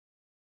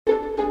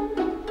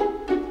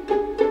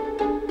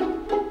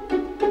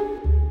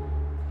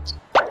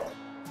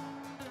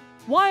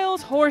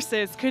Wild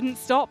horses couldn't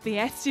stop the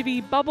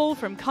STV Bubble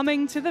from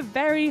coming to the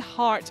very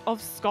heart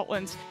of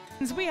Scotland.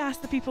 As we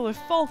asked the people of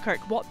Falkirk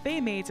what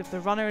they made of the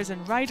runners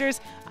and riders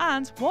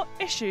and what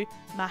issue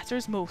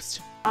matters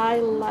most. I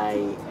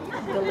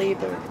like the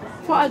Labour.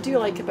 What I do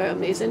like about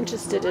him is he's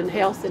interested in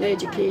health and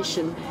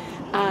education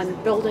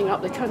and building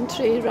up the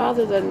country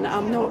rather than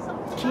I'm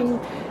not keen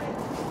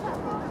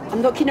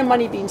on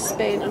money being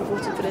spent on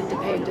voting for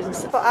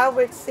independence. But I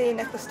would say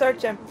Nicola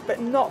Sturgeon, but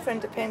not for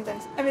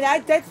independence. I mean, I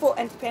did vote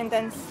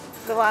independence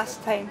the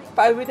last time,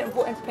 but I wouldn't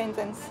vote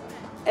independence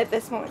at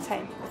this moment in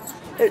time.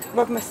 It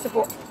would miss the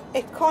vote.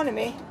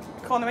 Economy,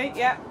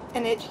 yeah,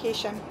 and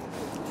education.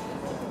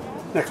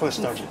 Nicola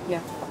Sturgeon. Yeah,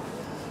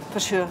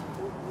 for sure.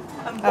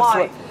 And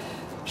why?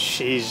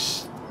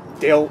 She's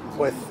dealt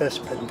with this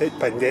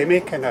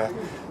pandemic in an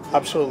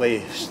absolutely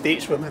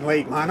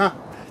stateswoman-like manner.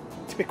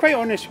 To be quite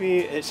honest with you,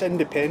 it's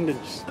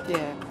independence.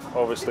 Yeah.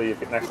 Obviously you've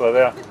got Nicola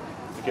there.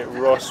 You get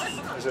Ross,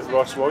 is it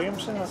Ross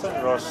Williamson? I think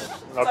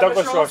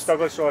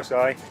Douglas Ross,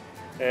 aye.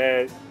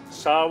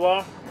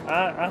 Sarwar,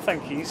 I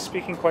think he's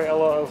speaking quite a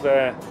lot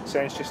of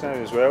sense just now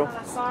as well.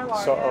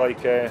 Sort of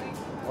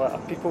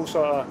like people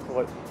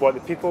like what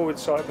the people would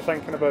sort of be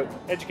thinking about.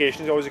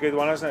 Education is always a good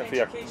one, isn't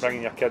it, for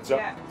bringing your kids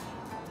up.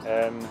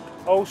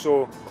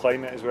 Also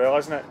climate as well,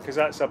 isn't it? Because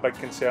that's a big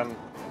concern.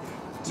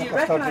 Do you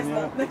recognise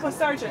that? Nicola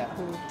Sturgeon?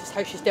 Just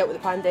how she's dealt with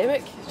the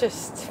pandemic. I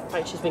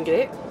think she's been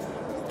great.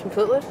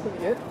 Completely. What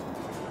about you?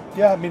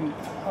 Yeah, I mean,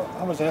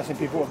 I was an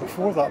SNP voter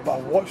before that, but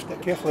I watched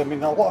it carefully. I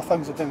mean, a lot of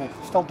things I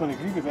still don't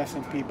agree with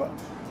SNP, but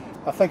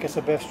I think it's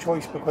the best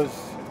choice because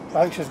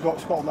I think she's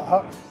got Scotland at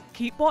heart.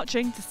 Keep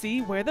watching to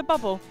see where the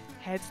Bubble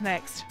heads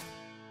next.